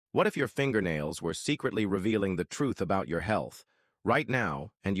What if your fingernails were secretly revealing the truth about your health, right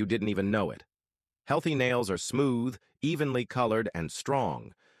now, and you didn't even know it? Healthy nails are smooth, evenly colored, and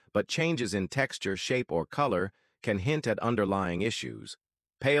strong, but changes in texture, shape, or color can hint at underlying issues.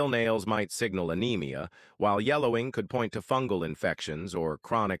 Pale nails might signal anemia, while yellowing could point to fungal infections or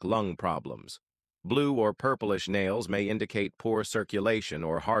chronic lung problems. Blue or purplish nails may indicate poor circulation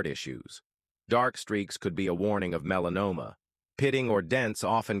or heart issues. Dark streaks could be a warning of melanoma. Pitting or dents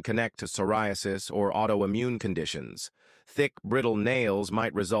often connect to psoriasis or autoimmune conditions. Thick, brittle nails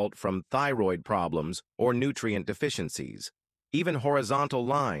might result from thyroid problems or nutrient deficiencies. Even horizontal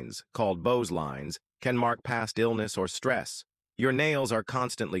lines, called Beau's lines, can mark past illness or stress. Your nails are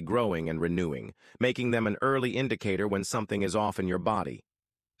constantly growing and renewing, making them an early indicator when something is off in your body.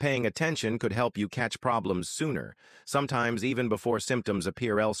 Paying attention could help you catch problems sooner, sometimes even before symptoms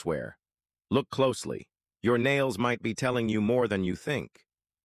appear elsewhere. Look closely. Your nails might be telling you more than you think.